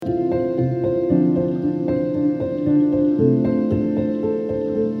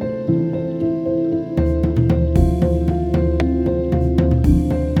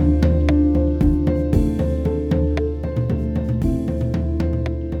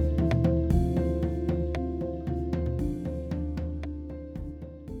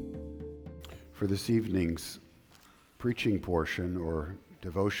For this evening's preaching portion or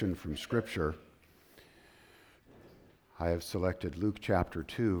devotion from Scripture, I have selected Luke chapter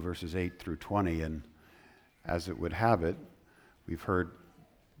 2, verses 8 through 20, and as it would have it, we've heard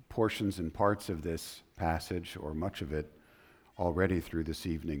portions and parts of this passage, or much of it, already through this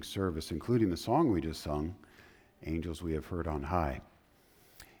evening's service, including the song we just sung, Angels We Have Heard on High.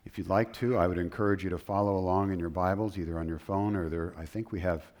 If you'd like to, I would encourage you to follow along in your Bibles, either on your phone or I think we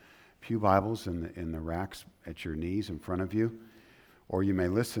have pew Bibles in the racks at your knees in front of you, or you may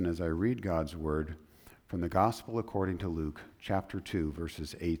listen as I read God's Word from the Gospel according to Luke, chapter 2,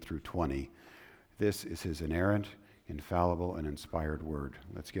 verses 8 through 20. This is His inerrant, infallible, and inspired Word.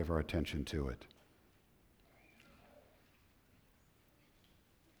 Let's give our attention to it.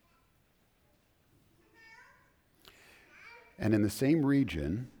 And in the same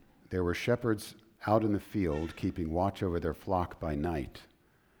region, there were shepherds out in the field, keeping watch over their flock by night.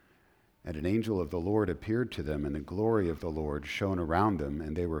 And an angel of the Lord appeared to them, and the glory of the Lord shone around them,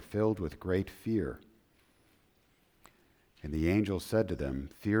 and they were filled with great fear. And the angel said to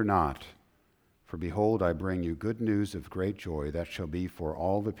them, "Fear not, for behold, I bring you good news of great joy that shall be for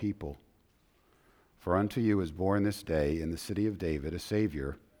all the people. For unto you is born this day in the city of David a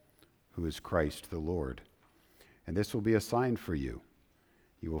Savior, who is Christ the Lord. And this will be a sign for you.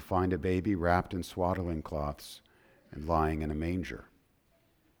 You will find a baby wrapped in swaddling cloths and lying in a manger."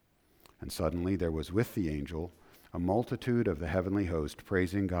 And suddenly there was with the angel a multitude of the heavenly host,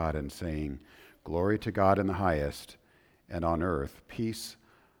 praising God and saying, "Glory to God in the highest, and on earth peace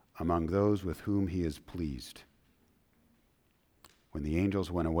among those with whom he is pleased." When the angels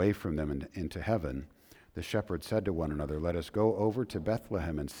went away from them into heaven, the shepherds said to one another, "Let us go over to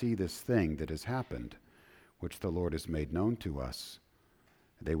Bethlehem and see this thing that has happened, which the Lord has made known to us."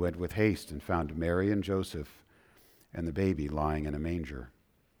 And they went with haste and found Mary and Joseph and the baby lying in a manger.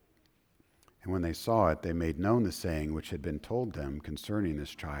 And when they saw it, they made known the saying which had been told them concerning this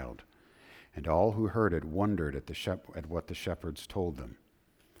child. And all who heard it wondered at what the shepherds told them.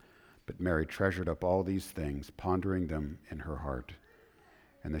 But Mary treasured up all these things, pondering them in her heart.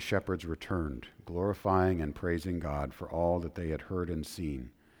 And the shepherds returned, glorifying and praising God for all that they had heard and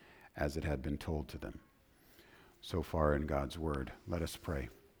seen, as it had been told to them. So far in God's word. Let us pray.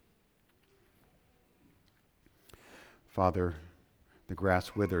 Father, the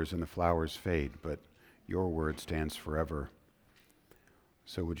grass withers and the flowers fade, but your word stands forever.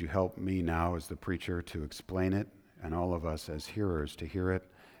 So would you help me now as the preacher to explain it, and all of us as hearers to hear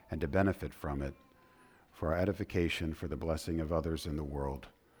it and to benefit from it, for our edification, for the blessing of others in the world.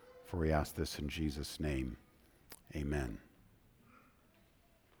 For we ask this in Jesus' name. Amen.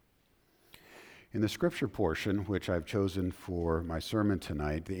 In the scripture portion, which I've chosen for my sermon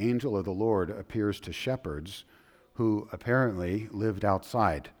tonight, the angel of the Lord appears to shepherds who apparently lived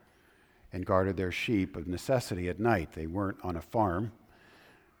outside and guarded their sheep of necessity at night. They weren't on a farm,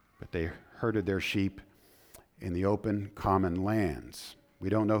 but they herded their sheep in the open, common lands. We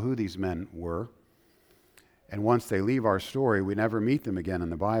don't know who these men were, and once they leave our story, we never meet them again in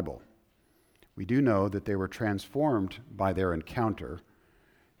the Bible. We do know that they were transformed by their encounter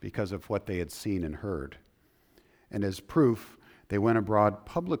because of what they had seen and heard. And as proof, they went abroad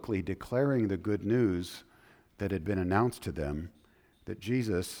publicly declaring the good news that had been announced to them, that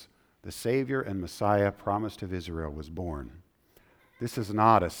Jesus, the Savior and Messiah promised of Israel, was born. This is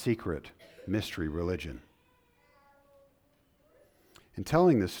not a secret mystery religion. In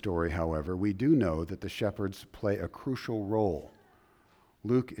telling this story, however, we do know that the shepherds play a crucial role.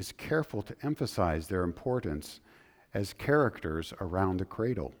 Luke is careful to emphasize their importance as characters around the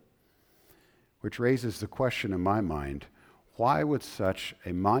cradle, which raises the question in my mind, why would such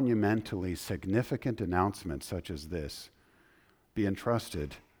a monumentally significant announcement such as this be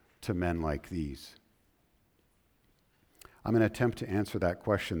entrusted to men like these? I'm going to attempt to answer that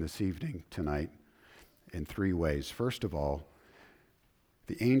question this evening, tonight, in three ways. First of all,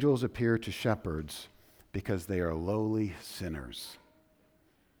 the angels appear to shepherds because they are lowly sinners.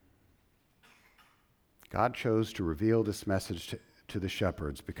 God chose to reveal this message to the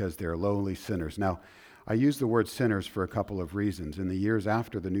shepherds because they are lowly sinners. Now, I use the word sinners for a couple of reasons. In the years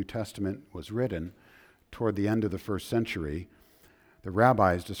after the New Testament was written, toward the end of the first century, the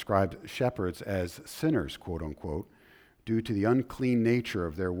rabbis described shepherds as sinners, quote unquote, due to the unclean nature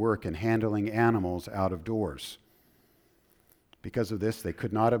of their work in handling animals out of doors. Because of this, they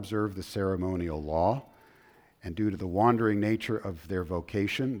could not observe the ceremonial law, and due to the wandering nature of their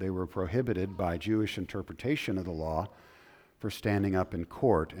vocation, they were prohibited by Jewish interpretation of the law for standing up in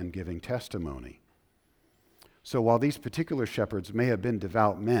court and giving testimony. So while these particular shepherds may have been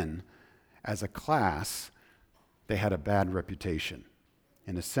devout men, as a class, they had a bad reputation.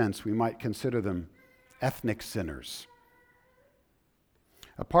 In a sense, we might consider them ethnic sinners.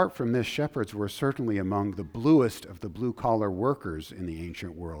 Apart from this, shepherds were certainly among the bluest of the blue-collar workers in the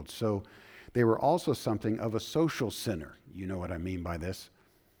ancient world. So they were also something of a social sinner. You know what I mean by this.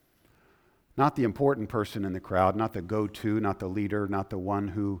 Not the important person in the crowd, not the go-to, not the leader, not the one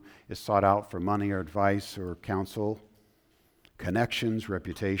who is sought out for money or advice or counsel, connections,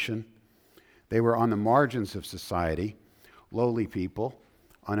 reputation. They were on the margins of society, lowly people,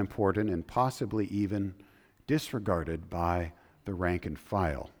 unimportant, and possibly even disregarded by the rank and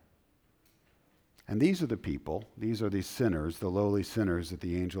file. And these are the people, these are the sinners, the lowly sinners that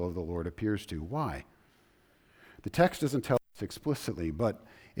the angel of the Lord appears to. Why? The text doesn't tell us explicitly, but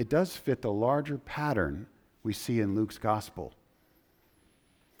it does fit the larger pattern we see in Luke's gospel.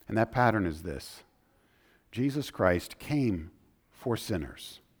 And that pattern is this: Jesus Christ came for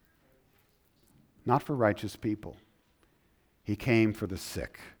sinners, not for righteous people. He came for the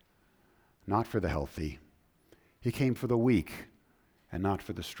sick, not for the healthy. He came for the weak and not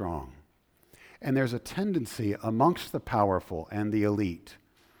for the strong. And there's a tendency amongst the powerful and the elite,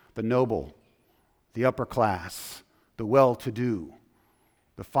 the noble, the upper class, the well-to-do,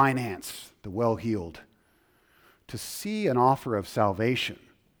 the finance, the well-heeled, to see an offer of salvation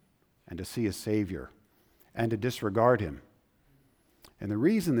and to see a Savior and to disregard him. And the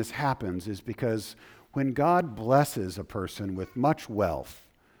reason this happens is because when God blesses a person with much wealth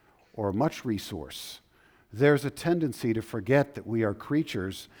or much resource, there's a tendency to forget that we are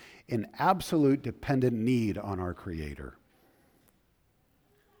creatures in absolute dependent need on our Creator.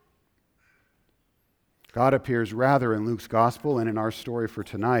 God appears rather in Luke's gospel and in our story for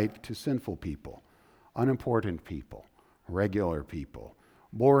tonight to sinful people, unimportant people, regular people,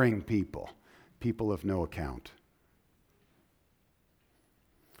 boring people, people of no account.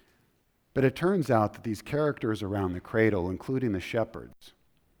 But it turns out that these characters around the cradle, including the shepherds,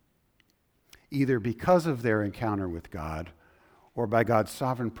 either because of their encounter with God or by God's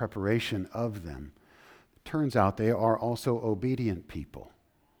sovereign preparation of them, turns out they are also obedient people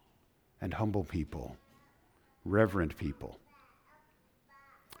and humble people, reverent people.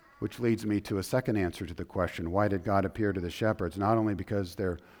 Which leads me to a second answer to the question, why did God appear to the shepherds? Not only because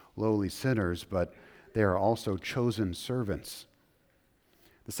they're lowly sinners, but they are also chosen servants.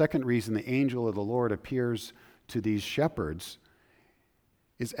 The second reason the angel of the Lord appears to these shepherds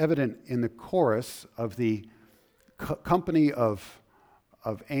is evident in the chorus of the company of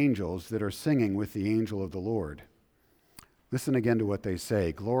angels that are singing with the angel of the Lord. Listen again to what they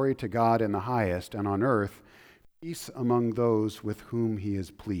say. Glory to God in the highest, and on earth peace among those with whom he is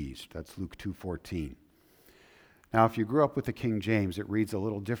pleased. That's Luke 2:14. Now, if you grew up with the King James, it reads a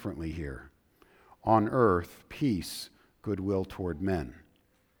little differently here. On earth, peace, goodwill toward men.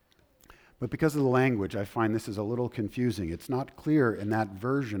 But because of the language, I find this is a little confusing. It's not clear in that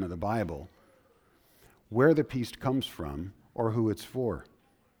version of the Bible where the peace comes from or who it's for.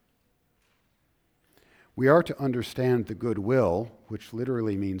 We are to understand the goodwill, which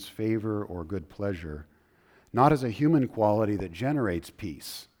literally means favor or good pleasure, not as a human quality that generates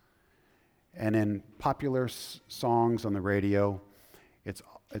peace. And in popular songs on the radio, it's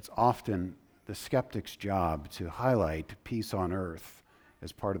often the skeptic's job to highlight peace on earth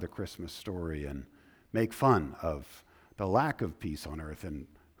as part of the Christmas story and make fun of the lack of peace on earth, and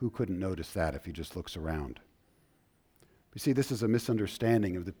who couldn't notice that if he just looks around? You see, this is a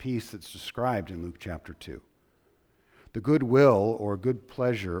misunderstanding of the peace that's described in Luke chapter 2. The goodwill or good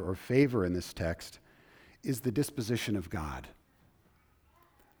pleasure or favor in this text is the disposition of God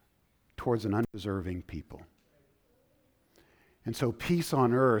towards an undeserving people. And so peace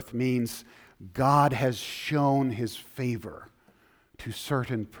on earth means God has shown his favor to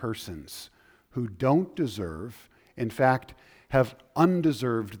certain persons who don't deserve, in fact, have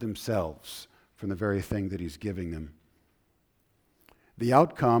undeserved themselves from the very thing that he's giving them. The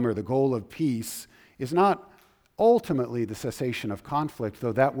outcome or the goal of peace is not ultimately the cessation of conflict,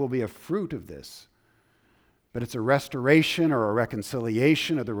 though that will be a fruit of this, but it's a restoration or a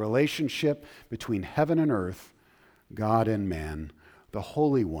reconciliation of the relationship between heaven and earth, God and man, the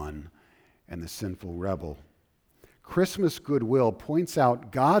Holy One and the sinful rebel. Christmas goodwill points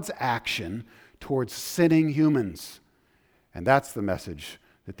out God's action towards sinning humans. And that's the message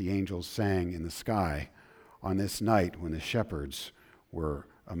that the angels sang in the sky on this night when the shepherds were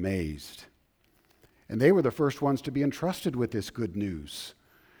amazed. And they were the first ones to be entrusted with this good news.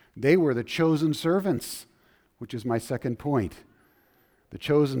 They were the chosen servants, which is my second point. The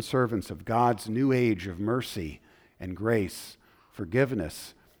chosen servants of God's new age of mercy and grace,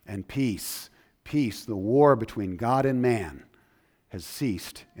 forgiveness and peace. Peace, the war between God and man, has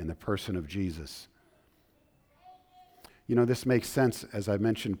ceased in the person of Jesus. This makes sense, as I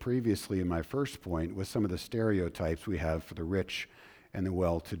mentioned previously in my first point, with some of the stereotypes we have for the rich and the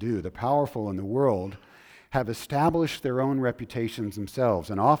well-to-do. The powerful in the world have established their own reputations themselves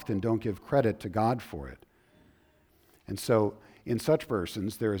and often don't give credit to God for it. And so, in such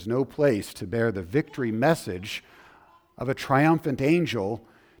persons, there is no place to bear the victory message of a triumphant angel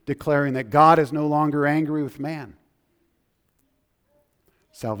declaring that God is no longer angry with man.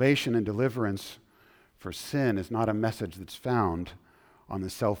 Salvation and deliverance for sin is not a message that's found on the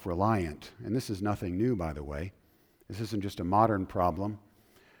self-reliant. And this is nothing new, by the way. This isn't just a modern problem.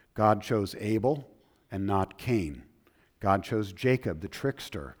 God chose Abel and not Cain. God chose Jacob, the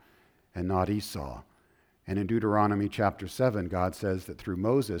trickster, and not Esau. And in Deuteronomy chapter 7, God says that through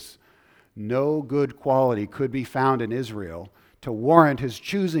Moses, no good quality could be found in Israel to warrant his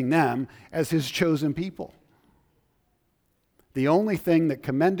choosing them as his chosen people. The only thing that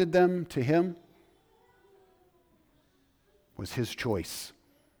commended them to him was his choice.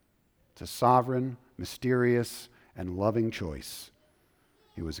 It's a sovereign, mysterious, and loving choice.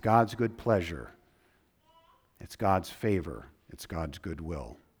 It was God's good pleasure. It's God's favor. It's God's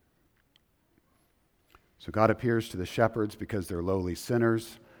goodwill. So God appears to the shepherds because they're lowly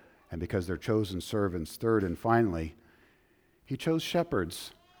sinners and because they're chosen servants. Third and finally, he chose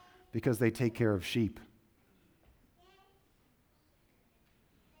shepherds because they take care of sheep.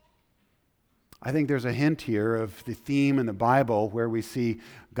 I think there's a hint here of the theme in the Bible where we see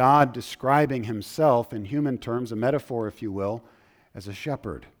God describing himself in human terms, a metaphor, if you will, as a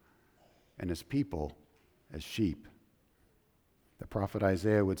shepherd and his people as sheep. The prophet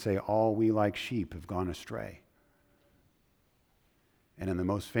Isaiah would say, all we like sheep have gone astray. And in the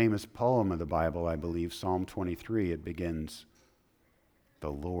most famous poem of the Bible, I believe, Psalm 23, it begins,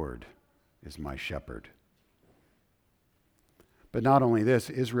 "The Lord is my shepherd." But not only this,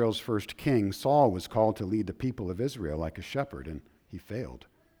 Israel's first king, Saul, was called to lead the people of Israel like a shepherd, and he failed.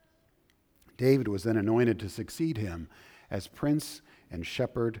 David was then anointed to succeed him as prince and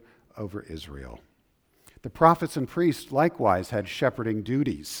shepherd over Israel. The prophets and priests likewise had shepherding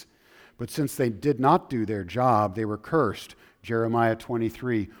duties, but since they did not do their job, they were cursed. Jeremiah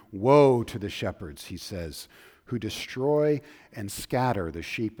 23, "Woe to the shepherds," he says, "who destroy and scatter the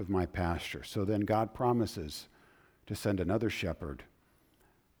sheep of my pasture." So then God promises to send another shepherd,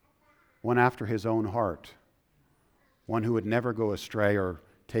 one after his own heart, one who would never go astray or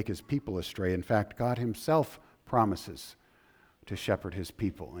take his people astray. In fact, God himself promises to shepherd his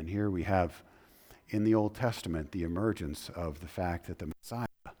people. And here we have in the Old Testament the emergence of the fact that the Messiah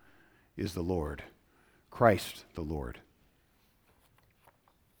is the Lord, Christ the Lord.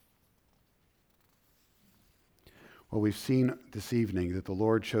 Well, we've seen this evening that the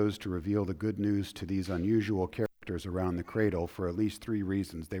Lord chose to reveal the good news to these unusual characters around the cradle for at least three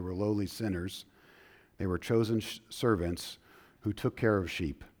reasons. They were lowly sinners. They were chosen servants who took care of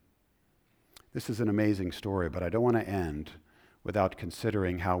sheep. This is an amazing story, but I don't want to end without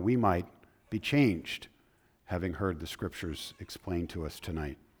considering how we might be changed, having heard the scriptures explained to us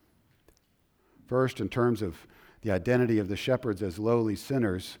tonight. First, in terms of the identity of the shepherds as lowly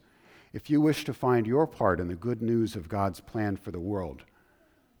sinners, if you wish to find your part in the good news of God's plan for the world,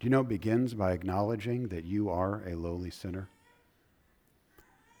 do you know it begins by acknowledging that you are a lowly sinner?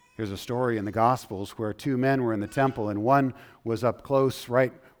 Here's a story in the Gospels where two men were in the temple, and one was up close,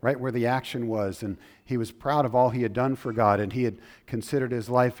 right where the action was, and he was proud of all he had done for God, and he had considered his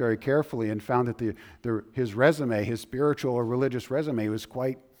life very carefully and found that his resume, his spiritual or religious resume, was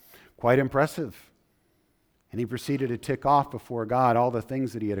quite impressive. And he proceeded to tick off before God all the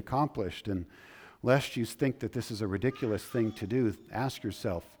things that he had accomplished. And lest you think that this is a ridiculous thing to do, ask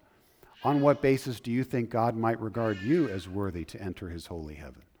yourself, on what basis do you think God might regard you as worthy to enter his holy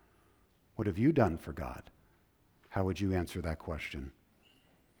heaven? What have you done for God? How would you answer that question?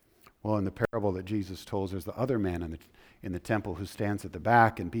 Well, in the parable that Jesus told, there's the other man in the temple who stands at the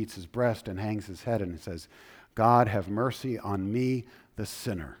back and beats his breast and hangs his head and says, "God, have mercy on me, the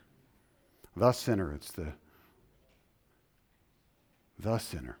sinner." The sinner, it's the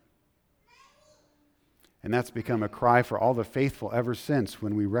sinner. And that's become a cry for all the faithful ever since.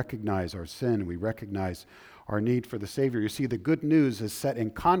 When we recognize our sin, we recognize our need for the Savior. You see, the good news is set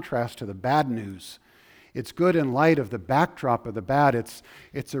in contrast to the bad news. It's good in light of the backdrop of the bad.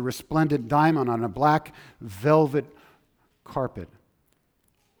 It's a resplendent diamond on a black velvet carpet.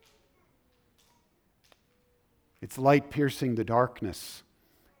 It's light piercing the darkness.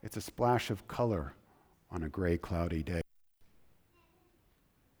 It's a splash of color on a gray, cloudy day.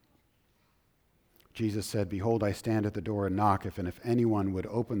 Jesus said, "Behold, I stand at the door and knock. If anyone would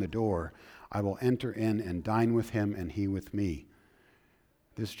open the door, I will enter in and dine with him and he with me."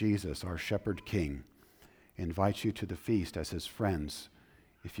 This Jesus, our shepherd king, invites you to the feast as his friends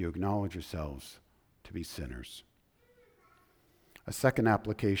if you acknowledge yourselves to be sinners. A second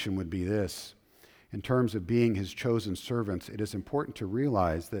application would be this. In terms of being his chosen servants, it is important to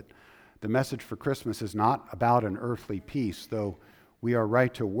realize that the message for Christmas is not about an earthly peace, though we are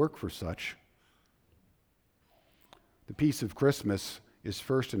right to work for such. The peace of Christmas is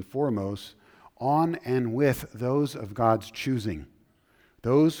first and foremost on and with those of God's choosing,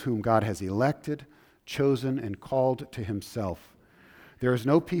 those whom God has elected, chosen, and called to himself. There is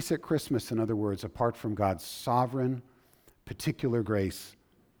no peace at Christmas, in other words, apart from God's sovereign, particular grace.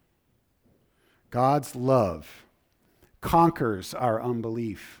 God's love conquers our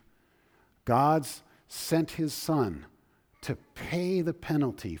unbelief. God's sent his Son to pay the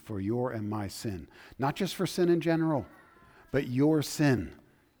penalty for your and my sin. Not just for sin in general, but your sin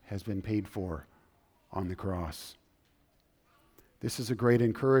has been paid for on the cross. This is a great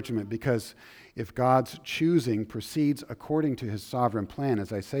encouragement because if God's choosing proceeds according to his sovereign plan,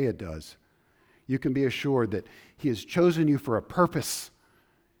 as I say it does, you can be assured that he has chosen you for a purpose.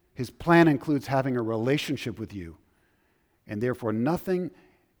 His plan includes having a relationship with you, and therefore nothing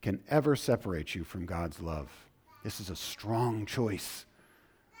can ever separate you from God's love. This is a strong choice.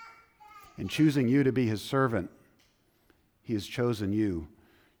 In choosing you to be his servant, he has chosen you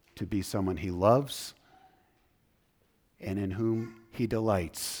to be someone he loves and in whom he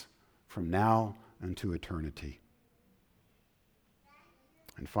delights from now unto eternity.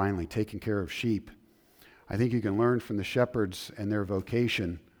 And finally, taking care of sheep. I think you can learn from the shepherds and their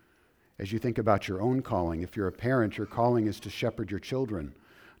vocation as you think about your own calling. If you're a parent, your calling is to shepherd your children,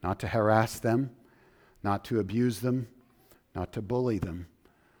 not to harass them, not to abuse them, not to bully them,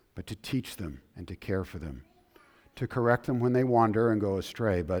 but to teach them and to care for them, to correct them when they wander and go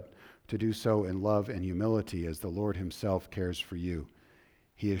astray, but to do so in love and humility as the Lord himself cares for you.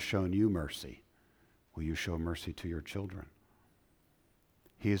 He has shown you mercy. Will you show mercy to your children?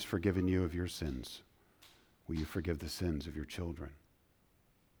 He has forgiven you of your sins. Will you forgive the sins of your children?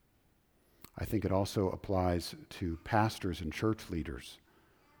 I think it also applies to pastors and church leaders.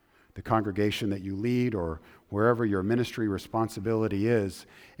 The congregation that you lead or wherever your ministry responsibility is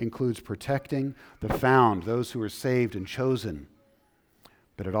includes protecting the found, those who are saved and chosen.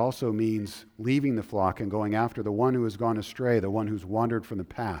 But it also means leaving the flock and going after the one who has gone astray, the one who's wandered from the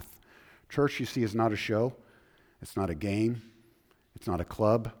path. Church, you see, is not a show. It's not a game. It's not a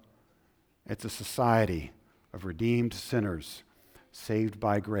club. It's a society of redeemed sinners saved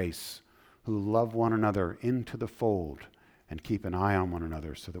by grace who love one another into the fold and keep an eye on one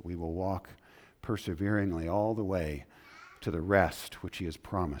another so that we will walk perseveringly all the way to the rest which he has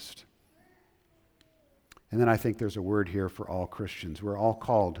promised. And then I think there's a word here for all Christians. We're all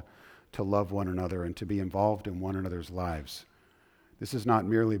called to love one another and to be involved in one another's lives. This is not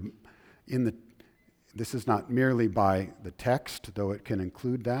merely by the text, though it can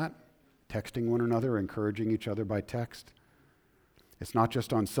include that, texting one another, encouraging each other by text. It's not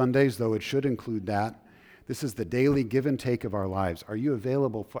just on Sundays, though it should include that. This is the daily give and take of our lives. Are you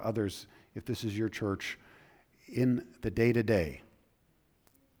available for others, if this is your church, in the day-to-day?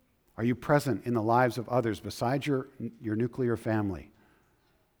 Are you present in the lives of others besides your nuclear family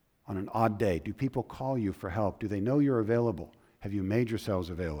on an odd day? Do people call you for help? Do they know you're available? Have you made yourselves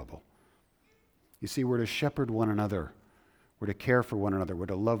available? You see, we're to shepherd one another. We're to care for one another. We're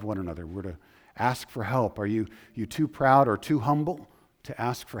to love one another. We're to ask for help. Are you too proud or too humble to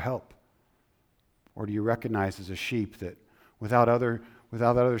ask for help? Or do you recognize as a sheep that without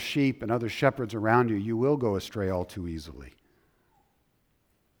other sheep and other shepherds around you, you will go astray all too easily?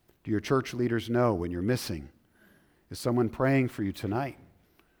 Do your church leaders know when you're missing? Is someone praying for you tonight?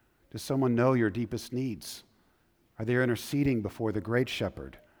 Does someone know your deepest needs? Are they interceding before the great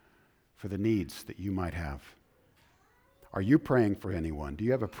shepherd for the needs that you might have? Are you praying for anyone? Do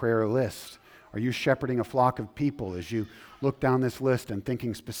you have a prayer list? Are you shepherding a flock of people as you look down this list and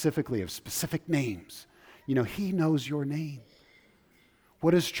thinking specifically of specific names? You know, he knows your name.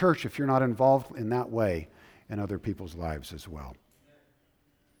 What is church if you're not involved in that way in other people's lives as well?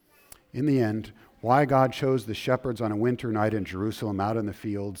 In the end, why God chose the shepherds on a winter night in Jerusalem out in the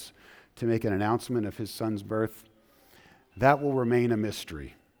fields to make an announcement of his son's birth, that will remain a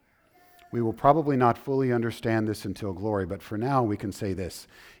mystery. We will probably not fully understand this until glory, but for now we can say this.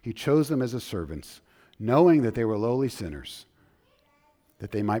 He chose them as his servants, knowing that they were lowly sinners,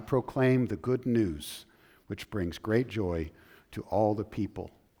 that they might proclaim the good news, which brings great joy to all the people.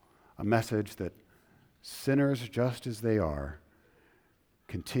 A message that sinners, just as they are,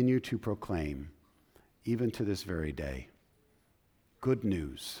 continue to proclaim even to this very day. Good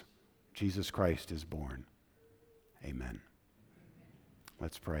news. Jesus Christ is born. Amen.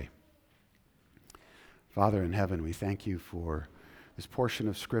 Let's pray. Father in heaven, we thank you for this portion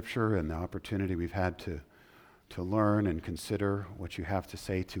of Scripture and the opportunity we've had to learn and consider what you have to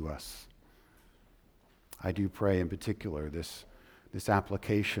say to us. I do pray in particular this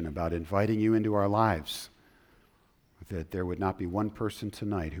application about inviting you into our lives, that there would not be one person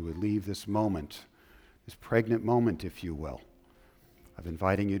tonight who would leave this moment, this pregnant moment, if you will, of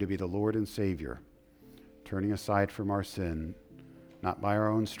inviting you to be the Lord and Savior, turning aside from our sin, not by our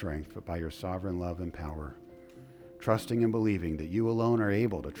own strength, but by your sovereign love and power, trusting and believing that you alone are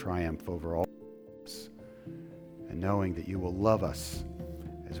able to triumph over all this, and knowing that you will love us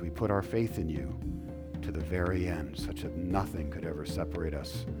as we put our faith in you to the very end, such that nothing could ever separate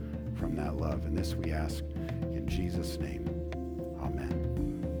us from that love. And this we ask in Jesus' name. Amen.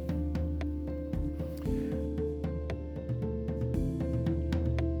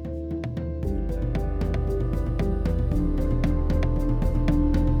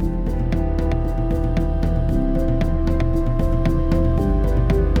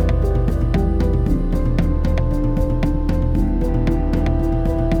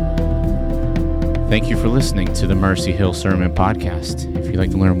 Thank you for listening to the Mercy Hill Sermon Podcast. If you'd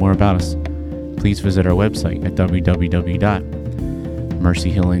like to learn more about us, please visit our website at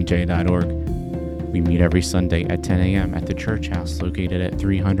www.mercyhillnj.org. We meet every Sunday at 10 a.m. at the church house located at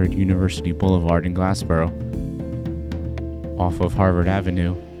 300 University Boulevard in Glassboro, off of Harvard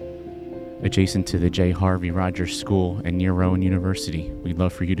Avenue, adjacent to the J. Harvey Rogers School and near Rowan University. We'd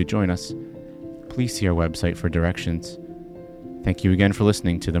love for you to join us. Please see our website for directions. Thank you again for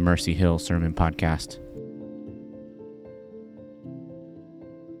listening to the Mercy Hill Sermon Podcast.